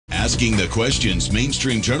asking the questions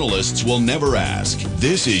mainstream journalists will never ask.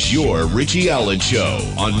 This is your Richie Allen Show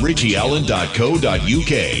on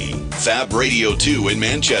richieallen.co.uk, Fab Radio 2 in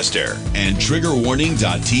Manchester, and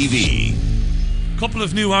triggerwarning.tv. A couple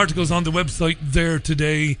of new articles on the website there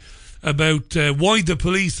today about why the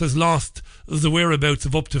police has lost the whereabouts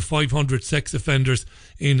of up to 500 sex offenders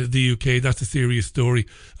in the UK. That's a serious story.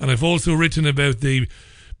 And I've also written about the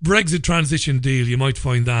Brexit transition deal. You might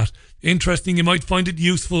find that interesting. You might find it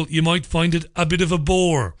useful. You might find it a bit of a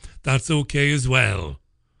bore. That's okay as well.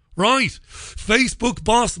 Right. Facebook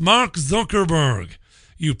boss Mark Zuckerberg.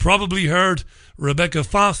 You probably heard Rebecca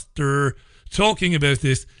Foster talking about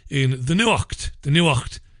this in the Nuacht. The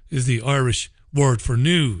Nuacht is the Irish word for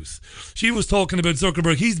news. She was talking about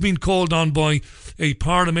Zuckerberg. He's been called on by a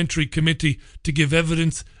parliamentary committee to give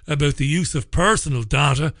evidence about the use of personal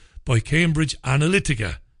data by Cambridge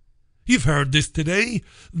Analytica. You've heard this today.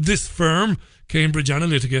 This firm, Cambridge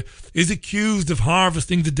Analytica, is accused of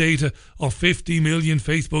harvesting the data of 50 million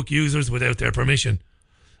Facebook users without their permission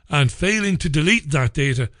and failing to delete that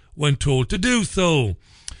data when told to do so.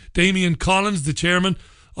 Damien Collins, the chairman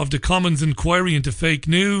of the Commons Inquiry into Fake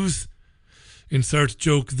News, insert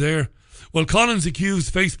joke there. Well, Collins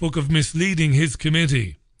accused Facebook of misleading his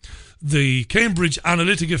committee. The Cambridge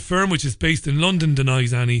Analytica firm, which is based in London,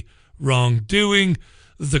 denies any wrongdoing.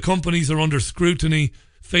 The companies are under scrutiny,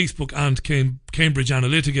 Facebook and Cambridge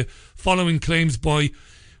Analytica, following claims by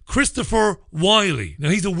Christopher Wiley. Now,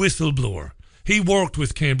 he's a whistleblower. He worked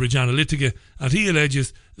with Cambridge Analytica and he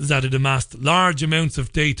alleges that it amassed large amounts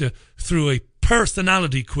of data through a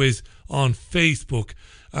personality quiz on Facebook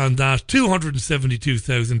and that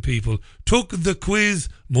 272,000 people took the quiz,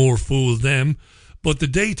 more fool them, but the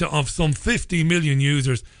data of some 50 million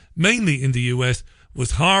users, mainly in the US,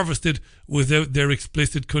 was harvested without their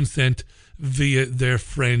explicit consent via their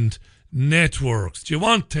friend networks. Do you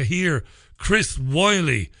want to hear Chris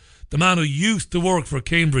Wiley, the man who used to work for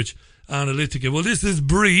Cambridge Analytica? Well, this is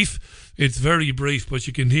brief. It's very brief, but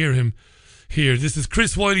you can hear him here. This is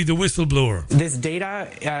Chris Wiley, the whistleblower. This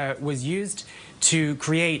data was used to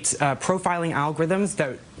create profiling algorithms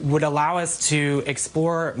that would allow us to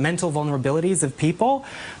explore mental vulnerabilities of people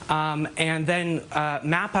and then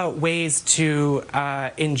map out ways to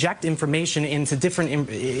inject information into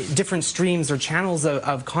different streams or channels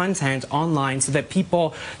of content online so that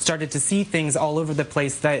people started to see things all over the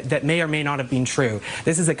place that may or may not have been true.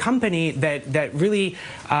 This is a company that really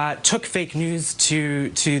took fake news to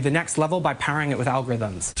the next level by powering it with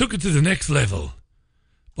algorithms. Took it to the next level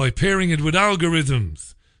by pairing it with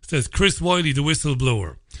algorithms, says Chris Wiley, the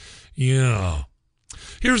whistleblower. Yeah.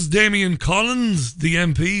 Here's Damien Collins, the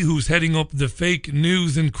MP, who's heading up the fake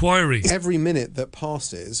news inquiry. Every minute that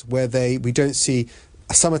passes where we don't see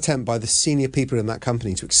some attempt by the senior people in that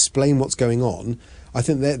company to explain what's going on, I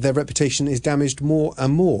think their reputation is damaged more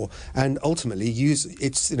and more. And ultimately,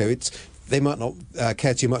 they might not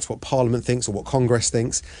care too much what Parliament thinks or what Congress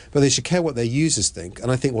thinks, but they should care what their users think. And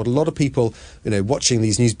I think what a lot of people, watching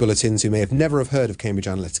these news bulletins who may have never have heard of Cambridge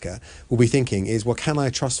Analytica will be thinking is, well, can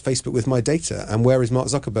I trust Facebook with my data? And where is Mark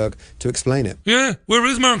Zuckerberg to explain it? Yeah, where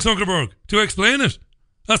is Mark Zuckerberg to explain it?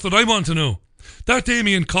 That's what I want to know. That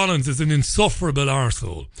Damien Collins is an insufferable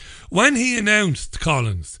arsehole. When he announced,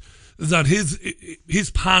 Collins, that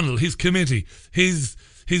his panel, his committee, his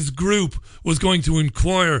group was going to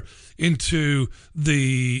inquire into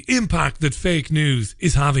the impact that fake news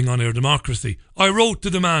is having on our democracy, I wrote to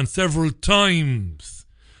the man several times.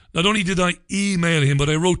 Not only did I email him, but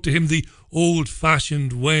I wrote to him the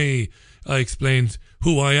old-fashioned way. I explained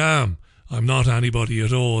who I am. I'm not anybody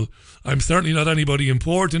at all. I'm certainly not anybody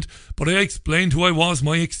important, but I explained who I was,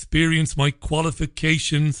 my experience, my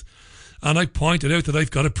qualifications, and I pointed out that I've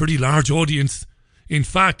got a pretty large audience. In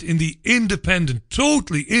fact, in the independent,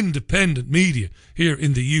 totally independent media here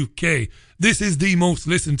in the UK, this is the most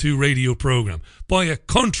listened to radio programme by a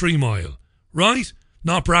country mile, right?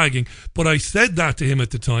 Not bragging, but I said that to him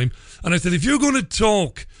at the time. And I said, if you're going to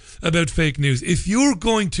talk about fake news, if you're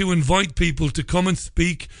going to invite people to come and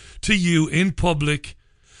speak to you in public,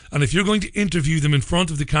 and if you're going to interview them in front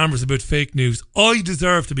of the cameras about fake news, I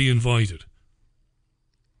deserve to be invited.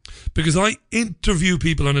 Because I interview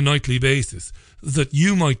people on a nightly basis that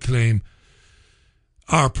you might claim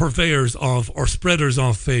are purveyors of or spreaders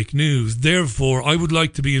of fake news. Therefore, I would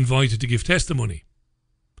like to be invited to give testimony.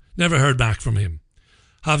 Never heard back from him.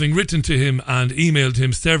 Having written to him and emailed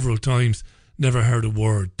him several times, never heard a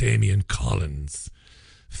word. Damien Collins.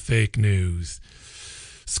 Fake news.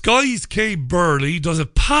 Sky's Kay Burley does a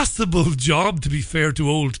passable job, to be fair to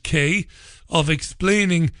old Kay, of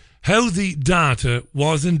explaining how the data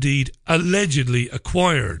was indeed allegedly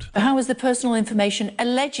acquired. How was the personal information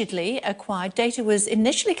allegedly acquired? Data was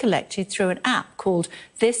initially collected through an app called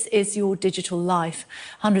This Is Your Digital Life.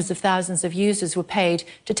 Hundreds of thousands of users were paid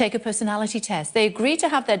to take a personality test. They agreed to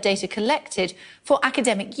have their data collected for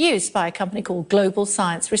academic use by a company called Global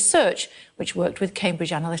Science Research, which worked with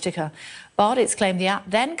Cambridge Analytica. But it's claimed the app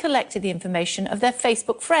then collected the information of their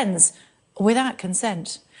Facebook friends without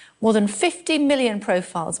consent. More than 50 million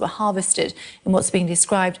profiles were harvested in what's being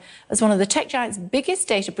described as one of the tech giant's biggest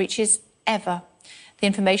data breaches ever. The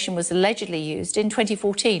information was allegedly used in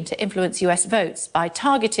 2014 to influence US votes by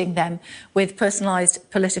targeting them with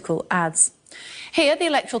personalised political ads. Here, the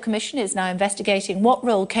Electoral Commission is now investigating what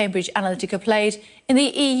role Cambridge Analytica played in the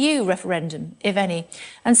EU referendum, if any.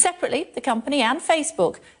 And separately, the company and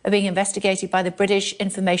Facebook are being investigated by the British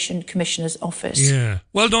Information Commissioner's Office. Yeah.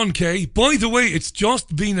 Well done, Kay. By the way, it's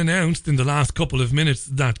just been announced in the last couple of minutes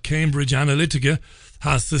that Cambridge Analytica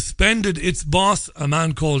has suspended its boss, a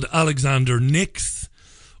man called Alexander Nix,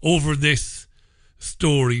 over this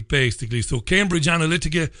story, basically. So Cambridge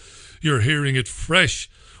Analytica, you're hearing it fresh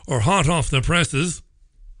or hot off the presses,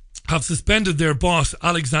 have suspended their boss.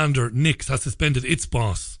 Alexander Nix has suspended its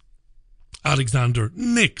boss, Alexander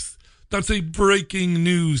Nix. That's a breaking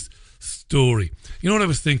news story. You know what I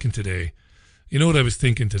was thinking today?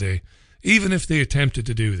 Even if they attempted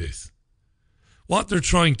to do this, what they're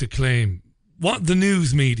trying to claim, what the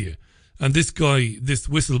news media and this guy, this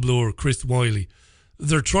whistleblower, Chris Wiley,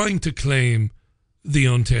 they're trying to claim the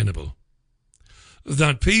untenable.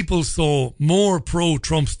 That people saw more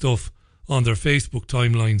pro-Trump stuff on their Facebook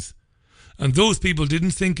timelines, and those people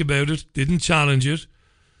didn't think about it, didn't challenge it,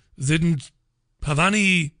 didn't have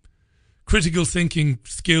any critical thinking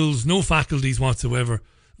skills, no faculties whatsoever.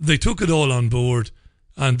 They took it all on board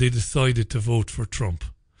and they decided to vote for Trump.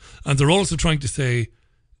 And they're also trying to say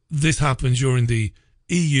this happened during the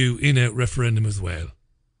EU in-out referendum as well.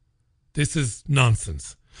 This is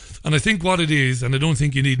nonsense. And I think what it is, and I don't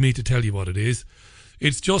think you need me to tell you what it is,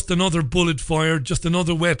 it's just another bullet fired, just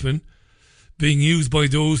another weapon being used by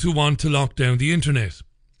those who want to lock down the internet,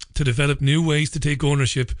 to develop new ways to take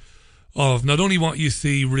ownership of not only what you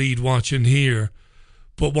see, read, watch and hear,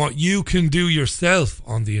 but what you can do yourself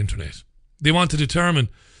on the internet. They want to determine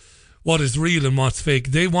what is real and what's fake.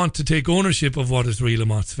 They want to take ownership of what is real and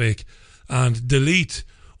what's fake and delete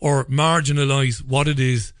or marginalise what it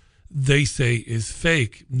is they say is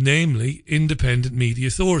fake, namely independent media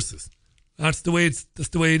sources. That's the way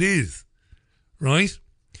it is, right?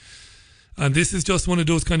 And this is just one of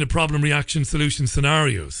those kind of problem, reaction, solution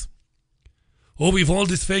scenarios. Oh, we've all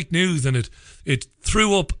this fake news and it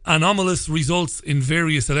threw up anomalous results in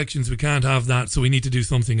various elections. We can't have that, so we need to do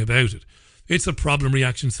something about it. It's a problem,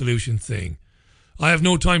 reaction, solution thing. I have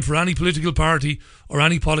no time for any political party or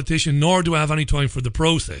any politician, nor do I have any time for the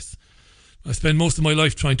process. I spend most of my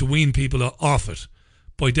life trying to wean people off it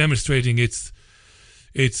by demonstrating its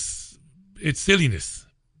silliness,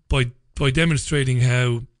 by demonstrating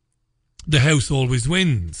how the house always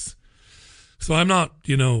wins. So I'm not,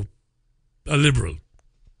 a liberal,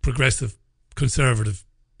 progressive, conservative,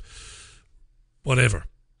 whatever.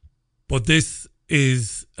 But this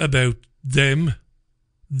is about them,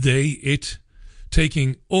 it,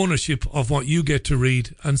 taking ownership of what you get to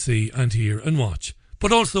read and see and hear and watch,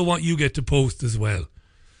 but also what you get to post as well.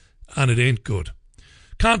 And it ain't good.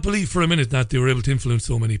 Can't believe for a minute that they were able to influence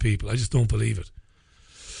so many people. I just don't believe it.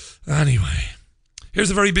 Anyway, here's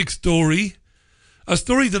a very big story. A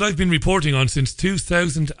story that I've been reporting on since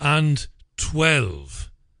 2012.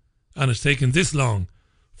 And it's taken this long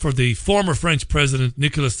for the former French President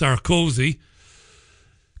Nicolas Sarkozy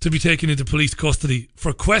to be taken into police custody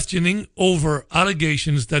for questioning over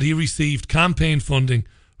allegations that he received campaign funding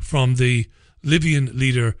from the Libyan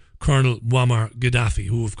leader Colonel Muammar Gaddafi,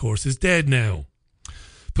 who of course is dead now.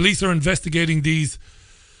 Police are investigating these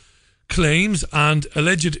claims and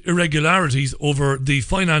alleged irregularities over the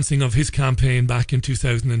financing of his campaign back in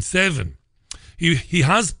 2007. He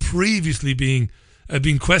has previously been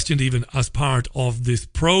questioned even as part of this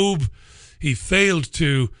probe. He failed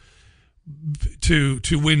to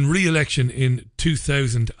win re-election in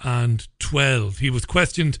 2012. He was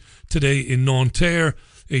questioned today in Nanterre,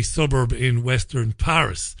 a suburb in western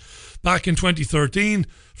Paris. Back in 2013,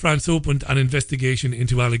 France opened an investigation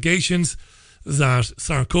into allegations that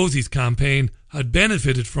Sarkozy's campaign had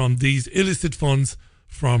benefited from these illicit funds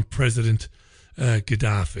from President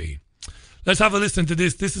Gaddafi. Let's have a listen to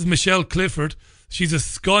this. This is Michelle Clifford. She's a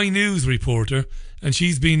Sky News reporter, and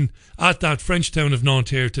she's been at that French town of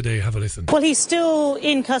Nanterre today. Have a listen. Well, he's still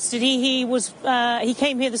in custody. He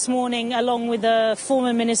came here this morning along with a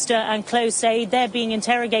former minister and close aide. They're being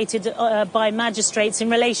interrogated by magistrates in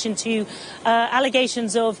relation to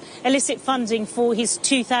allegations of illicit funding for his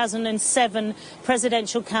 2007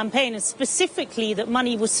 presidential campaign, and specifically that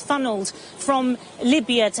money was funneled from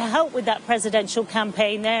Libya to help with that presidential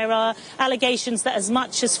campaign. There are allegations that as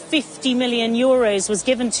much as 50 million euros was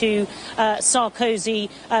given to Sarkozy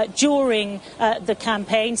during the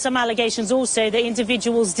campaign. Some allegations also that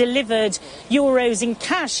individuals delivered euros in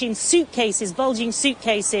cash in suitcases, bulging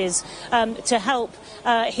suitcases, to help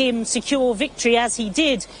him secure victory, as he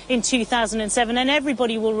did in 2007. And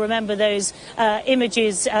everybody will remember those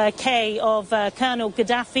images, Kay, of Colonel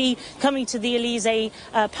Gaddafi coming to the Elysee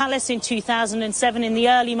Palace in 2007 in the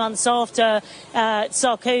early months after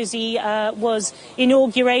Sarkozy was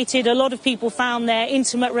inaugurated. A lot of people found their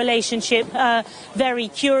intimate relationship very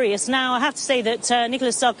curious. Now, I have to say that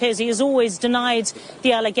Nicolas Sarkozy has always denied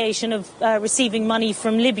the allegation of receiving money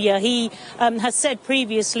from Libya. He has said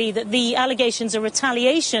previously that the allegations are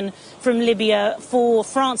retaliation from Libya for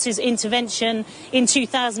France's intervention in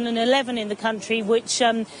 2011 in the country, which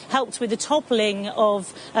helped with the toppling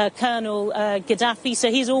of Colonel Gaddafi. So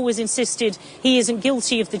he's always insisted he isn't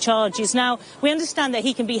guilty of the charges. Now, we understand that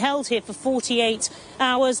he can be held here for 48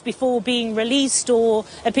 hours before being released or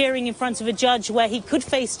appearing in front of a judge where he could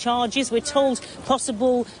face charges. We're told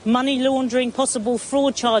possible money laundering, possible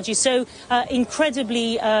fraud charges. So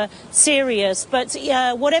incredibly serious. But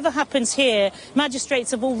whatever happens here,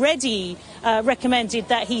 magistrates have already recommended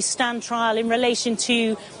that he stand trial in relation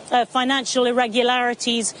to financial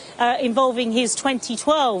irregularities involving his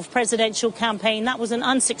 2012 presidential campaign. That was an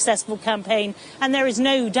unsuccessful campaign, and there is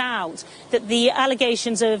no doubt that the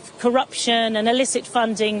allegations of corruption and illicit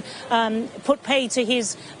funding put pay to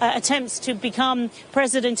his attempts to become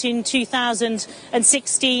president in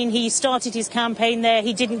 2016. He started his campaign there.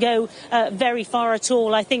 He didn't go very far at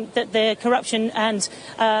all. I think that the corruption and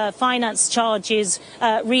finance charges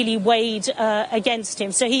really weighed against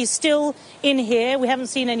him. So he's still in here. We haven't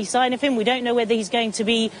seen any sign of him. We don't know whether he's going to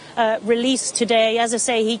be released today. As I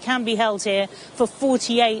say, he can be held here for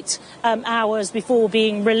 48 hours before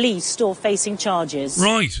being released or facing charges.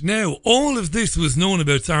 Right. Now, all of this was known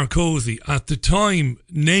about Sarkozy at the time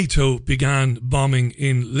NATO began bombing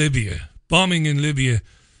in Libya. Bombing in Libya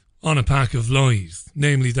on a pack of lies,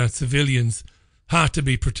 namely that civilians had to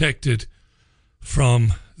be protected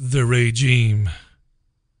from the regime.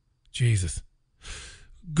 Jesus.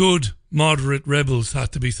 Good, moderate rebels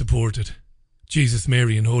had to be supported. Jesus,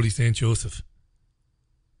 Mary and Holy Saint Joseph.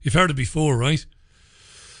 You've heard it before, right?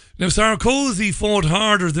 Now, Sarkozy fought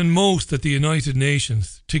harder than most at the United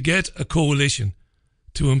Nations to get a coalition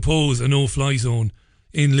to impose a no-fly zone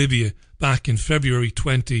in Libya back in February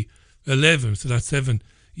 2011, so that's 7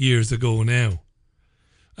 years ago now.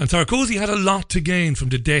 And Sarkozy had a lot to gain from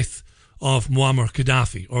the death of Muammar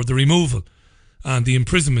Gaddafi, or the removal and the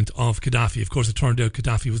imprisonment of Gaddafi. Of course, it turned out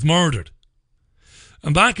Gaddafi was murdered.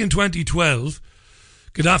 And back in 2012,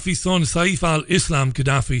 Gaddafi's son Saif al-Islam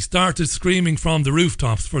Gaddafi started screaming from the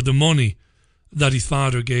rooftops for the money that his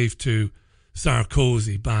father gave to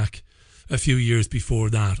Sarkozy back a few years before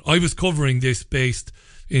that. I was covering this based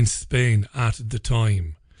in Spain at the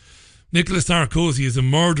time. Nicolas Sarkozy is a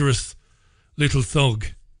murderous little thug,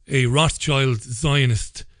 a Rothschild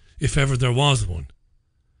Zionist, if ever there was one.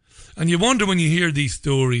 And you wonder when you hear these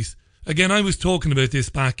stories. Again, I was talking about this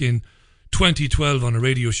back in 2012 on a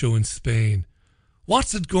radio show in Spain.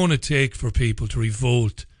 What's it going to take for people to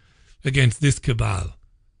revolt against this cabal?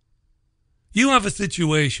 You have a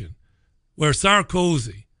situation where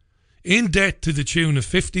Sarkozy, in debt to the tune of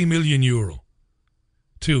 50 million euro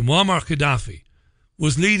to Muammar Gaddafi,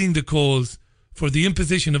 was leading the calls for the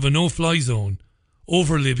imposition of a no-fly zone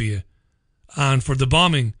over Libya and for the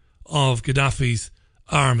bombing of Gaddafi's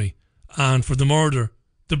army and for the murder,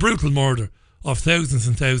 the brutal murder of thousands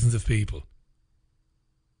and thousands of people.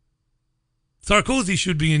 Sarkozy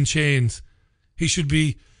should be in chains. He should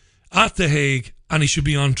be at The Hague and he should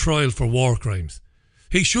be on trial for war crimes.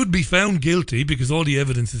 He should be found guilty because all the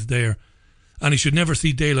evidence is there, and he should never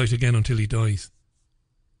see daylight again until he dies.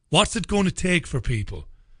 What's it going to take for people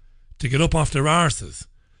to get up off their arses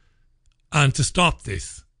and to stop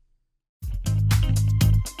this?